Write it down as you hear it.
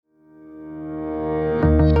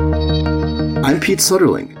I'm Pete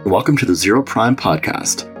Soderling, and welcome to the Zero Prime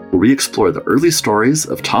podcast, where we explore the early stories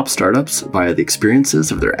of top startups via the experiences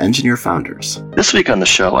of their engineer founders. This week on the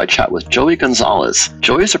show, I chat with Joey Gonzalez.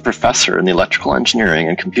 Joey is a professor in the Electrical Engineering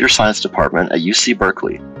and Computer Science Department at UC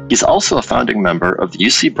Berkeley. He's also a founding member of the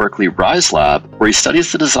UC Berkeley RISE Lab, where he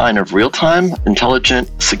studies the design of real-time, intelligent,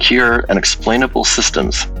 secure, and explainable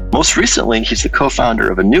systems. Most recently, he's the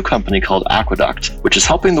co-founder of a new company called Aqueduct, which is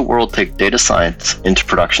helping the world take data science into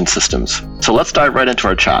production systems. So let's dive right into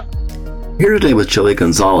our chat. Here today with Joey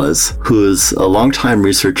Gonzalez, who is a longtime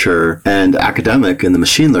researcher and academic in the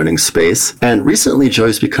machine learning space. And recently,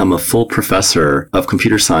 Joey's become a full professor of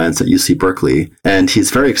computer science at UC Berkeley, and he's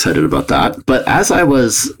very excited about that. But as I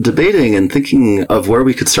was debating and thinking of where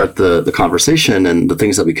we could start the conversation and the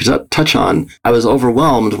things that we could touch on, I was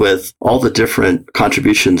overwhelmed with all the different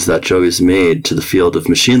contributions that Joey's made to the field of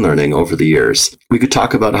machine learning over the years. We could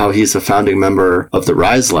talk about how he's a founding member of the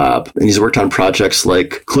RISE Lab, and he's worked on projects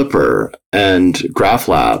like Clipper and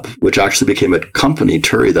GraphLab, which actually became a company,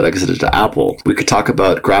 Turi, that exited to Apple. We could talk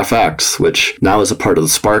about GraphX, which now is a part of the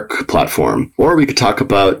Spark platform. Or we could talk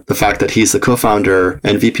about the fact that he's the co-founder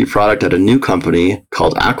and VP product at a new company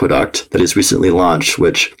called Aqueduct that he's recently launched,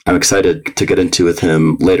 which I'm excited to get into with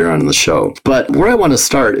him later on in the show. But where I want to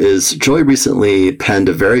start is Joey recently penned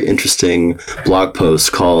a very interesting blog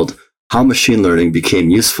post called How Machine Learning Became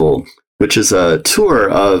Useful, which is a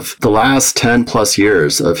tour of the last 10 plus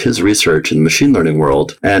years of his research in the machine learning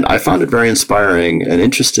world. And I found it very inspiring and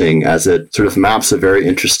interesting as it sort of maps a very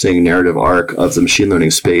interesting narrative arc of the machine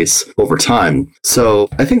learning space over time. So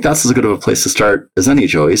I think that's as good of a place to start as any,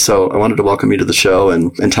 Joey. So I wanted to welcome you to the show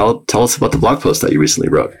and tell us about the blog post that you recently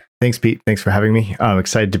wrote. Thanks, Pete. Thanks for having me. I'm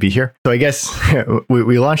excited to be here. So I guess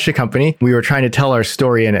we launched a company. We were trying to tell our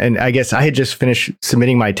story. And I guess I had just finished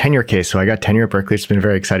submitting my tenure case. So I got tenure at Berkeley. It's been a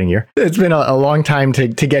very exciting year. It's been a long time to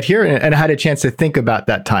get here. And I had a chance to think about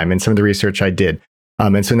that time and some of the research I did.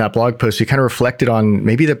 And so in that blog post, we kind of reflected on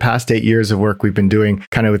maybe the past 8 years of work we've been doing,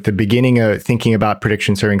 kind of with the beginning of thinking about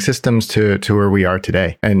prediction serving systems to where we are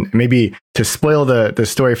today. And maybe to spoil the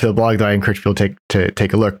story for the blog, though, I encourage people to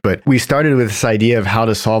take a look. But we started with this idea of how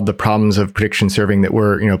to solve the problems of prediction serving that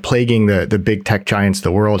were, plaguing the big tech giants of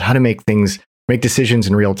the world, how to make decisions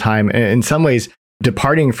in real time. And in some ways,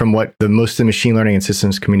 departing from what most of the machine learning and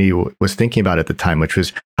systems community was thinking about at the time, which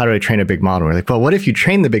was, how do I train a big model? We're like, well, what if you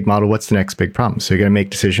train the big model? What's the next big problem? So you're going to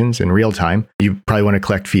make decisions in real time. You probably want to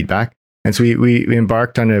collect feedback. And so we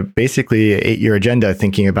embarked on a basically 8-year agenda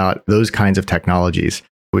thinking about those kinds of technologies.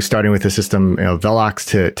 We're starting with a system, Velox,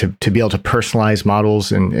 to be able to personalize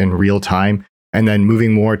models in real time, and then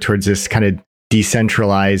moving more towards this kind of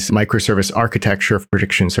decentralized microservice architecture of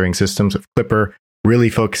prediction serving systems of Clipper,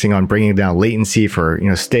 really focusing on bringing down latency for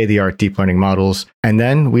state-of-the-art deep learning models. And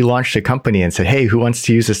then we launched a company and said, hey, who wants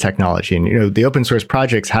to use this technology? And the open source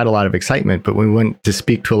projects had a lot of excitement, but when we went to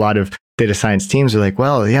speak to a lot of data science teams, they're like,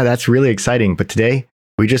 well, yeah, that's really exciting. But today,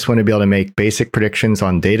 we just want to be able to make basic predictions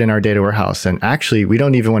on data in our data warehouse. And actually, we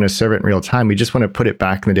don't even want to serve it in real time. We just want to put it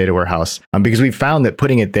back in the data warehouse because we found that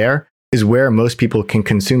putting it there is where most people can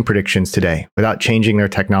consume predictions today without changing their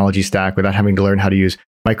technology stack, without having to learn how to use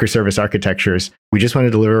microservice architectures. We just want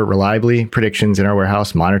to deliver reliably predictions in our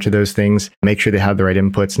warehouse, monitor those things, make sure they have the right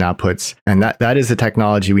inputs and outputs. And that is the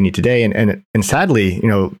technology we need today. And sadly,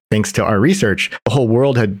 thanks to our research, the whole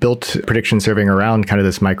world had built prediction serving around kind of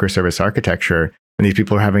this microservice architecture. And these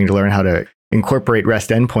people are having to learn how to incorporate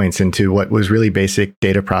REST endpoints into what was really basic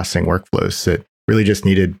data processing workflows that really just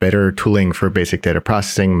needed better tooling for basic data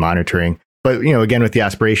processing, monitoring. But, again, with the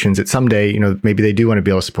aspirations that someday, maybe they do want to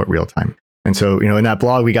be able to support real time. And so, in that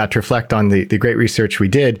blog, we got to reflect on the great research we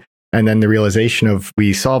did, and then the realization of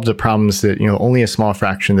we solved the problems that, only a small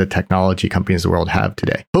fraction of the technology companies in the world have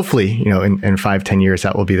today. Hopefully, in 5-10 years,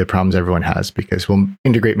 that will be the problems everyone has because we'll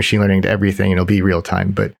integrate machine learning to everything and it'll be real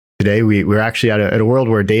time. But today, we're actually at a world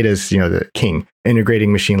where data is, the king.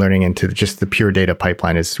 Integrating machine learning into just the pure data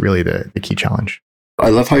pipeline is really the key challenge. I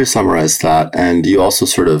love how you summarized that. And you also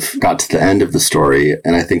sort of got to the end of the story.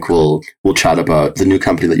 And I think we'll chat about the new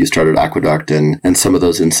company that you started, Aqueduct, and some of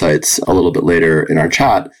those insights a little bit later in our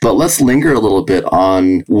chat. But let's linger a little bit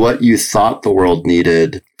on what you thought the world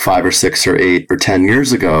needed 5 or 6 or 8 or 10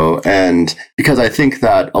 years ago. And because I think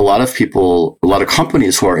that a lot of people, a lot of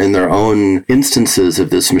companies who are in their own instances of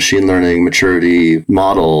this machine learning maturity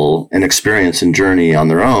model and experience and journey on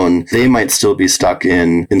their own, they might still be stuck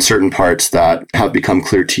in certain parts that have become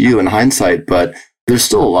clear to you in hindsight, but there's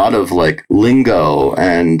still a lot of like lingo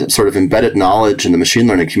and sort of embedded knowledge in the machine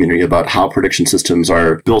learning community about how prediction systems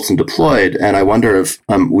are built and deployed. And I wonder if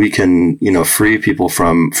we can, free people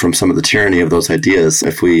from some of the tyranny of those ideas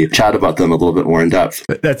if we chat about them a little bit more in depth.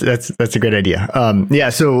 That's a great idea.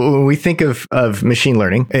 So when we think of machine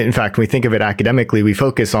learning, in fact, when we think of it academically, we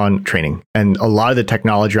focus on training. And a lot of the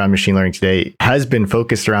technology around machine learning today has been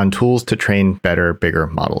focused around tools to train better, bigger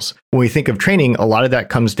models. When we think of training, a lot of that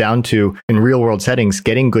comes down to, in real world settings,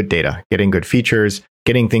 getting good data, getting good features,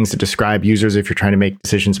 getting things to describe users if you're trying to make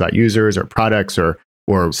decisions about users or products or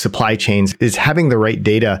supply chains, is having the right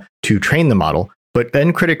data to train the model. But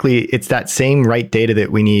then critically, it's that same right data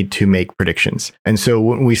that we need to make predictions. And so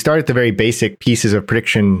when we start at the very basic pieces of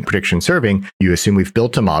prediction serving, you assume we've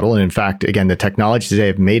built a model. And in fact, again, the technology today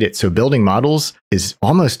have made it so building models is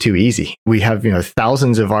almost too easy. We have,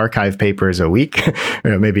 thousands of archive papers a week,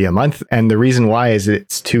 maybe a month. And the reason why is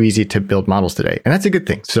it's too easy to build models today. And that's a good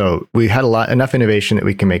thing. So we had enough innovation that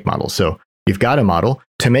we can make models. So you've got a model.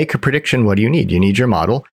 To make a prediction, what do you need? You need your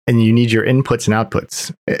model. And you need your inputs and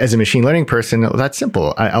outputs. As a machine learning person, that's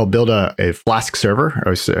simple. I'll build a Flask server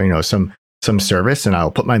or some service, and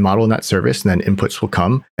I'll put my model in that service, and then inputs will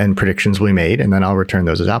come and predictions will be made, and then I'll return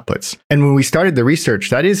those as outputs. And when we started the research,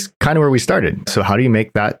 that is kind of where we started. So how do you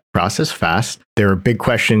make that process fast? There are big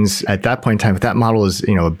questions at that point in time. If that model is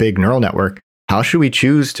a big neural network, how should we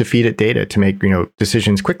choose to feed it data to make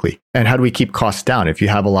decisions quickly? And how do we keep costs down? If you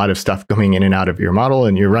have a lot of stuff going in and out of your model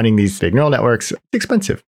and you're running these big neural networks, it's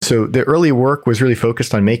expensive. So the early work was really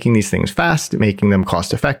focused on making these things fast, making them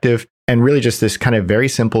cost effective, and really just this kind of very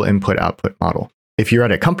simple input-output model. If you're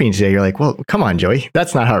at a company today, you're like, well, come on, Joey,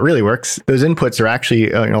 that's not how it really works. Those inputs are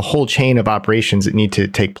actually a whole chain of operations that need to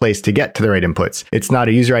take place to get to the right inputs. It's not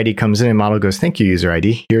a user ID comes in and model goes, thank you, user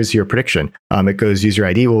ID. Here's your prediction. It goes user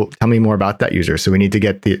ID. Well, tell me more about that user. So we need to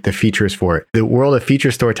get the features for it. The world of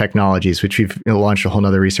feature store technologies, which we've launched a whole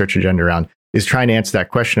nother research agenda around, is trying to answer that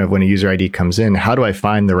question of when a user ID comes in, how do I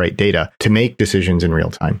find the right data to make decisions in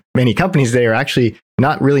real time? Many companies, they are actually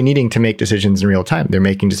not really needing to make decisions in real time. They're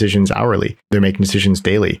making decisions hourly. They're making decisions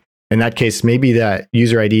daily. In that case, maybe that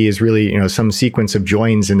user ID is really, some sequence of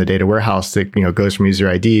joins in the data warehouse that, goes from user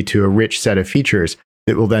ID to a rich set of features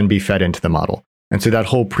that will then be fed into the model. And so that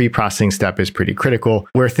whole pre-processing step is pretty critical.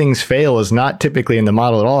 Where things fail is not typically in the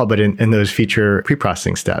model at all, but in those feature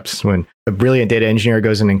pre-processing steps. When a brilliant data engineer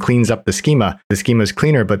goes in and cleans up the schema is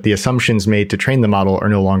cleaner, but the assumptions made to train the model are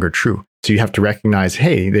no longer true. So you have to recognize,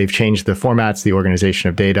 hey, they've changed the formats, the organization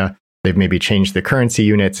of data. They've maybe changed the currency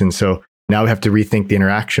units. And so now we have to rethink the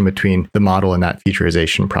interaction between the model and that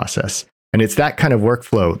featurization process. And it's that kind of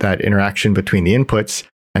workflow, that interaction between the inputs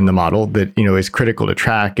and the model that, is critical to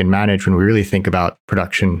track and manage when we really think about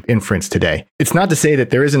production inference today. It's not to say that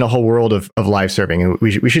there isn't a whole world of live serving, and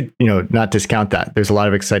we should, not discount that. There's a lot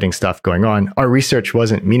of exciting stuff going on. Our research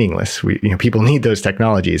wasn't meaningless. People need those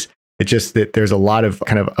technologies. It's just that there's a lot of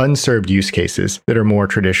kind of unserved use cases that are more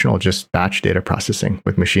traditional, just batch data processing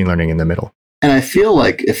with machine learning in the middle. And I feel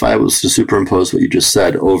like if I was to superimpose what you just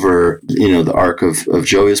said over, the arc of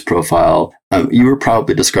Joey's profile, you were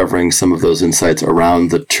probably discovering some of those insights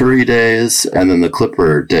around the Turi days and then the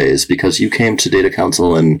Clipper days, because you came to Data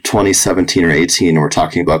Council in 2017 or 18 and we're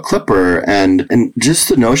talking about Clipper, and just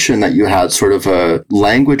the notion that you had sort of a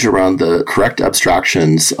language around the correct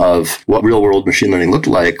abstractions of what real world machine learning looked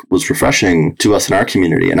like was refreshing to us in our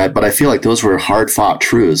community. But I feel like those were hard fought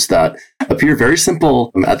truths that appear very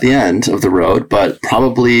simple at the end of the road, but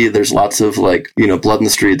probably there's lots of blood in the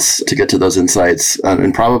streets to get to those insights,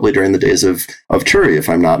 and probably during the days of Turi, if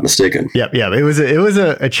I'm not mistaken. Yeah. It was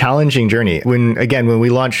a challenging journey. When we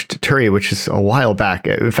launched Turi, which is a while back,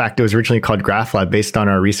 in fact, it was originally called GraphLab based on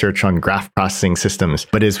our research on graph processing systems.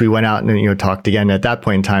 But as we went out and talked again at that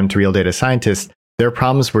point in time to real data scientists, their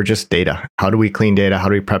problems were just data. How do we clean data? How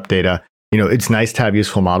do we prep data? It's nice to have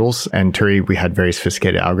useful models. And Turi, we had very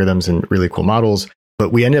sophisticated algorithms and really cool models.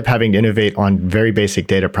 But we ended up having to innovate on very basic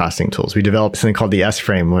data processing tools. We developed something called the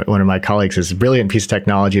S-frame. One of my colleagues is a brilliant piece of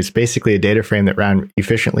technology. It's basically a data frame that ran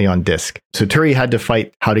efficiently on disk. So Turi had to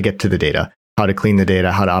fight how to get to the data, how to clean the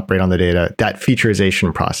data, how to operate on the data, that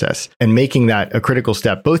featurization process, and making that a critical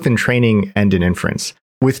step, both in training and in inference.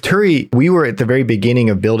 With Turi, we were at the very beginning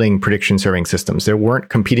of building prediction serving systems. There weren't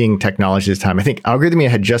competing technologies at the time. I think Algorithmia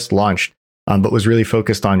had just launched, but was really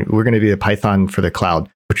focused on, we're going to be the Python for the cloud,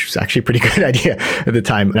 which was actually a pretty good idea at the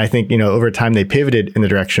time. And I think, over time they pivoted in the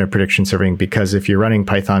direction of prediction serving, because if you're running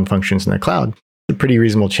Python functions in the cloud, a pretty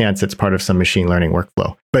reasonable chance it's part of some machine learning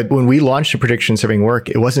workflow. But when we launched a prediction serving work,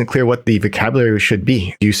 it wasn't clear what the vocabulary should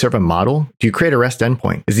be. Do you serve a model? Do you create a REST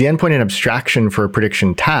endpoint? Is the endpoint an abstraction for a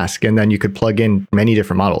prediction task? And then you could plug in many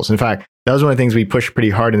different models. In fact, that was one of the things we pushed pretty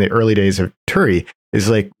hard in the early days of Turi, is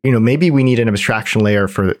like, maybe we need an abstraction layer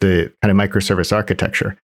for the kind of microservice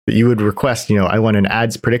architecture. That you would request, I want an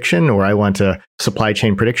ads prediction or I want a supply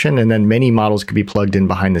chain prediction, and then many models could be plugged in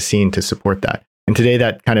behind the scene to support that. And today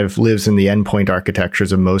that kind of lives in the endpoint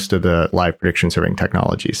architectures of most of the live prediction serving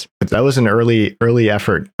technologies. But that was an early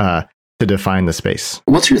effort to define the space.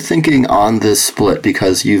 What's your thinking on this split?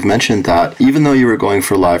 Because you've mentioned that even though you were going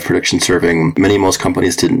for live prediction serving, most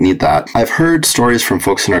companies didn't need that. I've heard stories from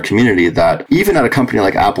folks in our community that even at a company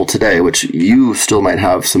like Apple today, which you still might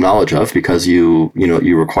have some knowledge of because you're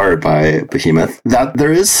required by Behemoth, that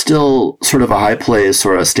there is still sort of a high place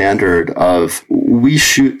or a standard of we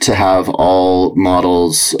shoot to have all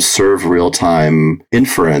models serve real-time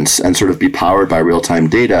inference and sort of be powered by real-time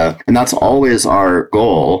data. And that's always our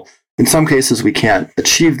goal. In some cases, we can't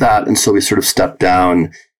achieve that, and so we sort of step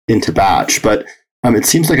down into batch. But it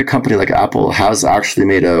seems like a company like Apple has actually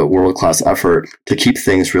made a world-class effort to keep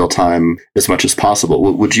things real-time as much as possible.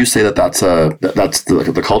 Would you say that that's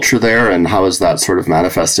the culture there, and how is that sort of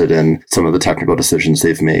manifested in some of the technical decisions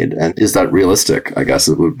they've made? And is that realistic? I guess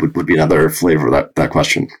it would be another flavor of that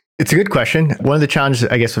question. It's a good question. One of the challenges,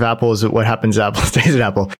 I guess, with Apple is what happens at Apple stays at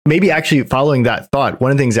Apple. Maybe actually following that thought,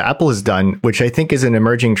 one of the things that Apple has done, which I think is an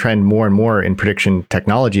emerging trend more and more in prediction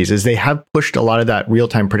technologies, is they have pushed a lot of that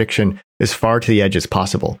real-time prediction as far to the edge as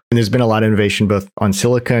possible. And there's been a lot of innovation both on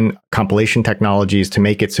silicon, compilation technologies to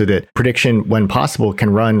make it so that prediction, when possible,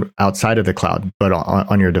 can run outside of the cloud, but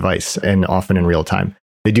on your device and often in real time.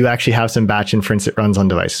 They do actually have some batch inference that runs on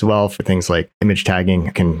device as well for things like image tagging.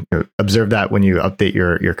 You can observe that when you update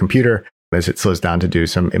your computer as it slows down to do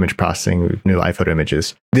some image processing with new iPhoto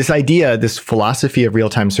images. This idea, this philosophy of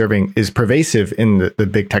real-time serving is pervasive in the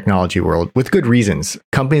big technology world with good reasons.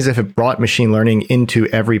 Companies that have brought machine learning into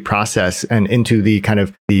every process and into the kind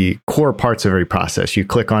of the core parts of every process. You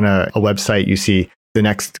click on a website, you see the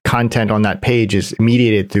next content on that page is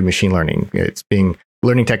mediated through machine learning.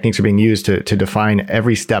 Learning techniques are being used to define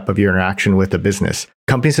every step of your interaction with a business.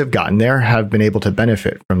 Companies that have gotten there have been able to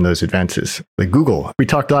benefit from those advances. Like Google, we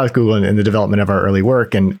talked a lot with Google in the development of our early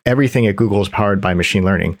work, and everything at Google is powered by machine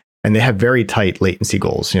learning. And they have very tight latency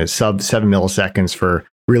goals, sub 7 milliseconds for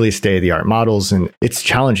really state-of-the-art models. And it's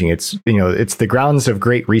challenging. It's the grounds of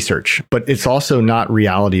great research, but it's also not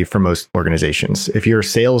reality for most organizations. If your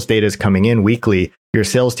sales data is coming in weekly, your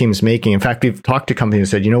sales team's making. In fact, we've talked to companies and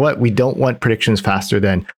said, you know what, we don't want predictions faster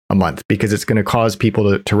than a month because it's going to cause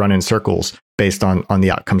people to run in circles based on the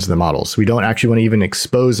outcomes of the models. We don't actually want to even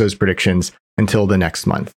expose those predictions until the next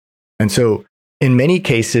month. And so in many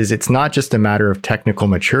cases, it's not just a matter of technical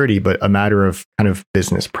maturity, but a matter of kind of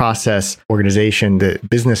business process, organization, the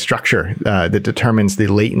business structure that determines the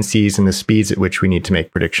latencies and the speeds at which we need to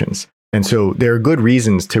make predictions. And so there are good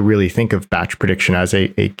reasons to really think of batch prediction as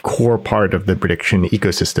a core part of the prediction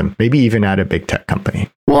ecosystem, maybe even at a big tech company.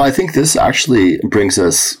 Well, I think this actually brings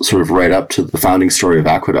us sort of right up to the founding story of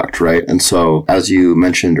Aqueduct, right? And so, as you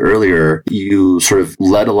mentioned earlier, you sort of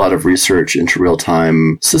led a lot of research into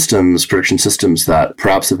real-time systems, prediction systems that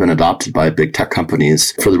perhaps have been adopted by big tech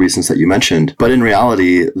companies for the reasons that you mentioned. But in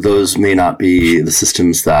reality, those may not be the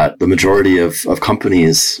systems that the majority of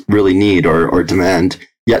companies really need or demand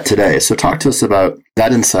yet today. So talk to us about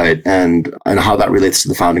that insight and how that relates to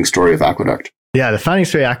the founding story of Aqueduct. Yeah, the founding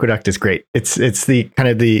story of Aqueduct is great. It's the kind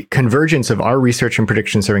of the convergence of our research in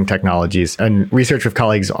prediction serving technologies and research with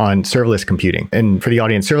colleagues on serverless computing. And for the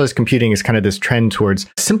audience, serverless computing is kind of this trend towards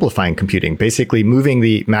simplifying computing, basically moving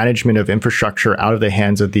the management of infrastructure out of the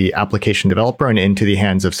hands of the application developer and into the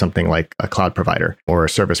hands of something like a cloud provider or a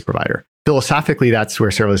service provider. Philosophically, that's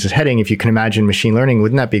where serverless is heading. If you can imagine machine learning,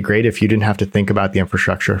 wouldn't that be great if you didn't have to think about the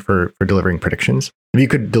infrastructure for delivering predictions? If you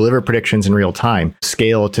could deliver predictions in real time,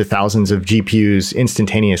 scale to thousands of GPUs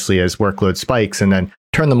instantaneously as workload spikes, and then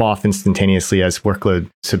turn them off instantaneously as workload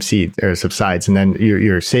subsides, and then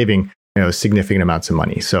you're saving significant amounts of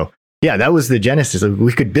money. So yeah, that was the genesis.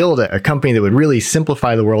 We could build a company that would really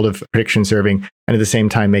simplify the world of prediction serving and at the same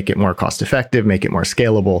time make it more cost effective, make it more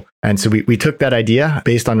scalable. And so we took that idea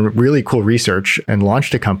based on really cool research and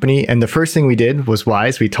launched a company. And the first thing we did was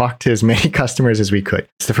wise. We talked to as many customers as we could.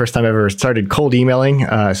 It's the first time I ever started cold emailing.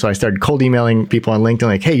 So I started cold emailing people on LinkedIn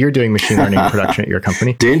like, hey, you're doing machine learning production at your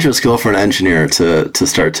company. Dangerous skill for an engineer to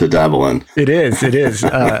start to dabble in. It is.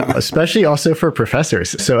 Especially also for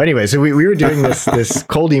professors. So anyway, so we were doing this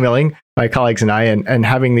cold emailing, my colleagues and I, and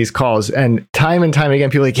having these calls. And time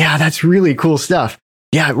again, people are like, yeah, that's really cool stuff.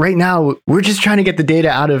 yeah, right now we're just trying to get the data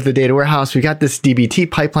out of the data warehouse. We got this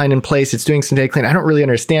DBT pipeline in place. It's doing some data cleaning. I don't really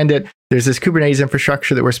understand it. There's this Kubernetes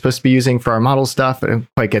infrastructure that we're supposed to be using for our model stuff. I don't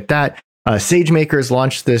quite get that. SageMaker's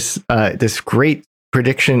launched this great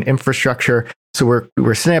prediction infrastructure. So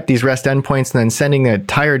we're setting up these REST endpoints and then sending the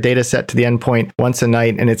entire data set to the endpoint once a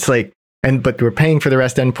night. And it's like, but we're paying for the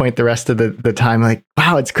REST endpoint the rest of the time. Like,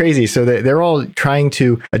 wow, it's crazy. So they're all trying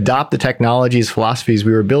to adopt the technologies, philosophies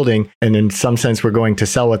we were building. And in some sense, we're going to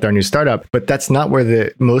sell with our new startup. But that's not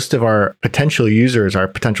where most of our potential users, our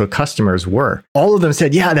potential customers were. All of them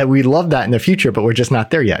said, yeah, that we love that in the future, but we're just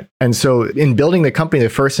not there yet. And so in building the company, the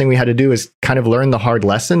first thing we had to do is kind of learn the hard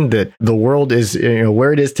lesson that the world is,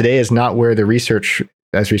 where it is today is not where the research,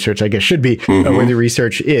 I guess, should be, where the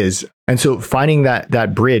research is. And so finding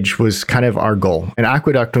that bridge was kind of our goal. And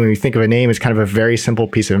Aqueduct, when we think of a name, is kind of a very simple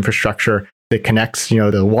piece of infrastructure that connects,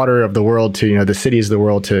 the water of the world to, the cities of the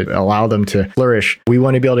world to allow them to flourish. We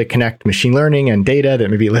want to be able to connect machine learning and data that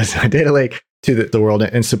maybe lives in a data lake to the world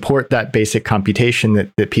and support that basic computation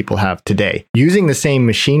that people have today. Using the same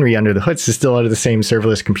machinery under the hood, so still out of the same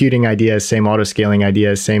serverless computing ideas, same auto-scaling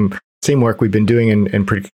ideas, same work we've been doing in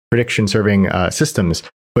prediction serving systems,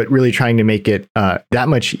 but really trying to make it that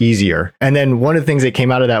much easier. And then one of the things that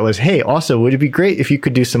came out of that was, hey, also, would it be great if you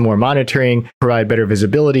could do some more monitoring, provide better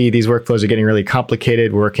visibility? These workflows are getting really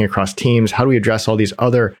complicated. We're working across teams. How do we address all these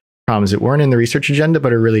other problems that weren't in the research agenda,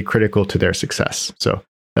 but are really critical to their success? So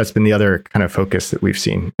that's been the other kind of focus that we've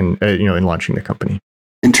seen in launching the company.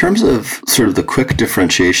 In terms of sort of the quick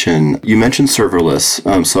differentiation, you mentioned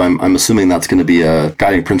serverless. So I'm assuming that's going to be a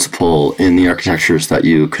guiding principle in the architectures that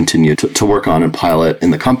you continue to work on and pilot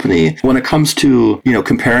in the company. When it comes to,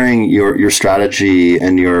 comparing your strategy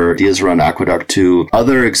and your ideas around Aqueduct to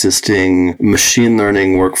other existing machine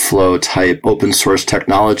learning workflow type open source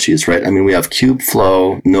technologies, right? I mean, we have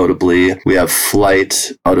Kubeflow, notably. We have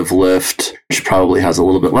Flight out of Lyft, which probably has a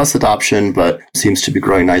little bit less adoption, but seems to be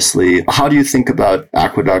growing nicely. How do you think about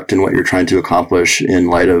Aqueduct and what you're trying to accomplish in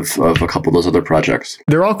light of a couple of those other projects?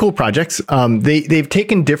 They're all cool projects. They've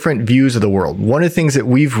taken different views of the world. One of the things that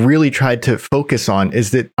we've really tried to focus on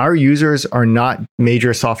is that our users are not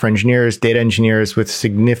major software engineers, data engineers with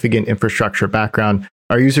significant infrastructure background.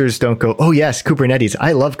 Our users don't go, oh yes, Kubernetes.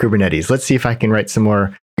 I love Kubernetes. Let's see if I can write some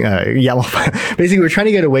more YAML. Basically, we're trying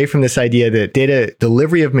to get away from this idea that data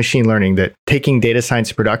delivery of machine learning, that taking data science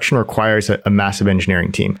to production requires a massive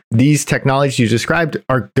engineering team. These technologies you described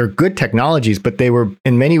they're good technologies, but they were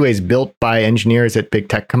in many ways built by engineers at big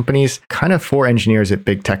tech companies, kind of for engineers at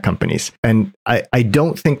big tech companies. And I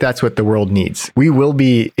don't think that's what the world needs. We will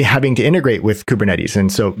be having to integrate with Kubernetes.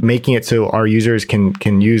 And so making it so our users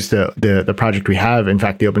can use the project we have, in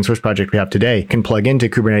fact, the open source project we have today, can plug into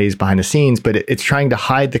Kubernetes behind the scenes, but it's trying to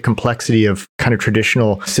hide the complexity of kind of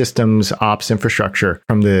traditional systems, ops infrastructure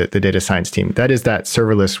from the data science team. That is that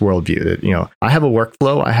serverless worldview that, I have a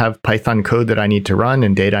workflow, I have Python code that I need to run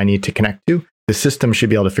and data I need to connect to. The system should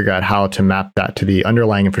be able to figure out how to map that to the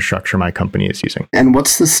underlying infrastructure my company is using. And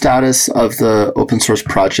what's the status of the open source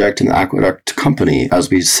project and the Aqueduct company as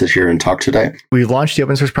we sit here and talk today? We launched the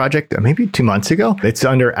open source project maybe 2 months ago. It's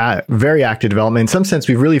under very active development. In some sense,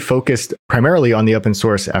 we've really focused primarily on the open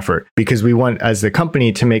source effort because we want, as the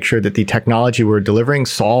company, to make sure that the technology we're delivering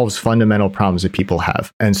solves fundamental problems that people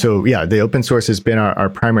have. And so, the open source has been our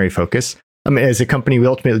primary focus. As a company, we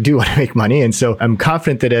ultimately do want to make money. And so I'm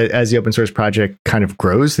confident that as the open source project kind of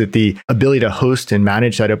grows, that the ability to host and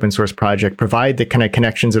manage that open source project, provide the kind of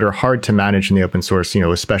connections that are hard to manage in the open source,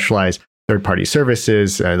 with specialized third-party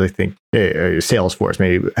services, I think Salesforce,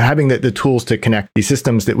 maybe having the tools to connect these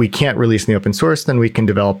systems that we can't release in the open source, then we can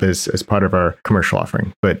develop as part of our commercial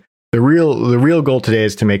offering. But the real goal today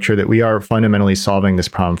is to make sure that we are fundamentally solving this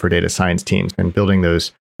problem for data science teams and building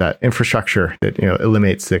that infrastructure that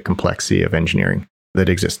eliminates the complexity of engineering that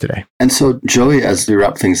exists today. And so, Joey, as we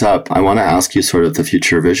wrap things up, I want to ask you sort of the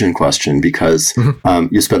future vision question because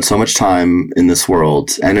you spent so much time in this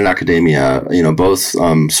world and in academia, both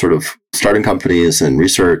sort of starting companies and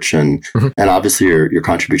research and obviously your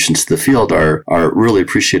contributions to the field are really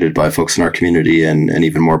appreciated by folks in our community and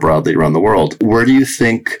even more broadly around the world. Where do you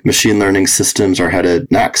think machine learning systems are headed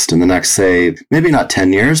next in the next, say, maybe not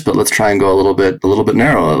 10 years, but let's try and go a little bit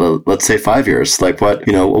narrow. Let's say 5 years. Like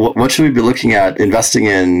what should we be looking at investing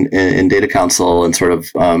in Data Council and sort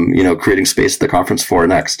of, creating space at the conference for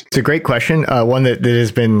next? It's a great question. One that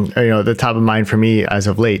has been, the top of mind for me as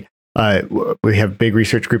of late. We have big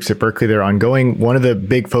research groups at Berkeley that are ongoing. One of the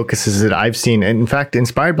big focuses that I've seen, and in fact,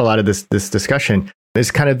 inspired by a lot of this discussion,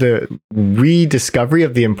 is kind of the rediscovery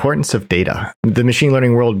of the importance of data. The machine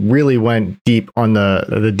learning world really went deep on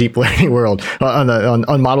the deep learning world,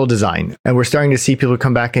 on model design. And we're starting to see people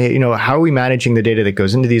come back and, how are we managing the data that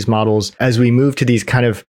goes into these models as we move to these kind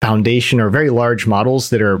of foundation or very large models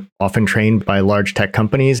that are often trained by large tech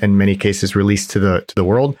companies, in many cases released to the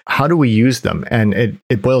world? How do we use them? And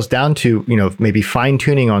it boils down to, maybe fine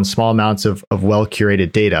tuning on small amounts of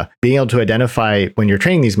well-curated data, being able to identify when you're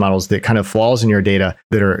training these models that kind of flaws in your data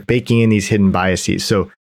that are baking in these hidden biases.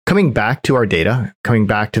 So coming back to our data, coming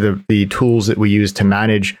back to the tools that we use to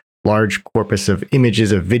manage large corpus of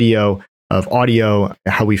images, of video, of audio,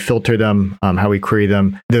 how we filter them, how we query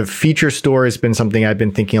them. The feature store has been something I've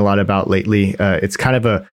been thinking a lot about lately. It's kind of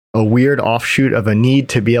a weird offshoot of a need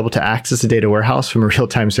to be able to access a data warehouse from a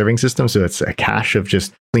real-time serving system. So it's a cache of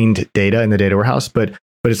just cleaned data in the data warehouse. But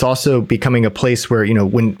it's also becoming a place where,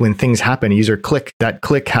 when things happen, a user that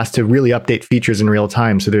click has to really update features in real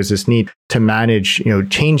time. So there's this need to manage,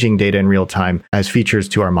 changing data in real time as features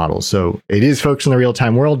to our models. So it is focused on the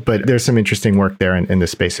real-time world, but there's some interesting work there in the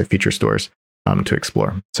space of feature stores to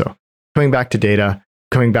explore. So coming back to data,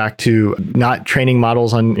 coming back to not training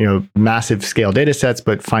models on, massive scale data sets,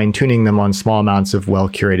 but fine-tuning them on small amounts of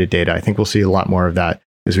well-curated data. I think we'll see a lot more of that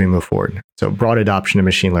as we move forward. So broad adoption of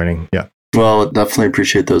machine learning. Yeah. Well, definitely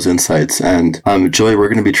appreciate those insights. And Joey, we're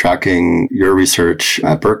going to be tracking your research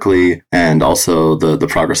at Berkeley and also the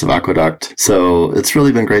progress of Aqueduct. So it's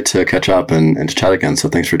really been great to catch up and to chat again. So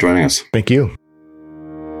thanks for joining us. Thank you.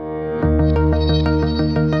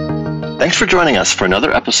 Thanks for joining us for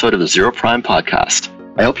another episode of the Zero Prime podcast.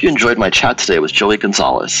 I hope you enjoyed my chat today with Joey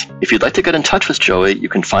Gonzalez. If you'd like to get in touch with Joey, you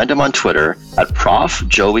can find him on Twitter at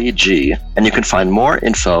ProfJoeyG, and you can find more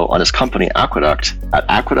info on his company Aqueduct at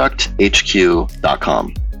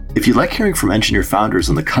aqueducthq.com. If you like hearing from engineer founders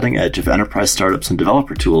on the cutting edge of enterprise startups and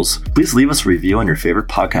developer tools, please leave us a review on your favorite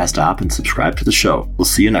podcast app and subscribe to the show. We'll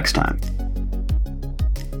see you next time.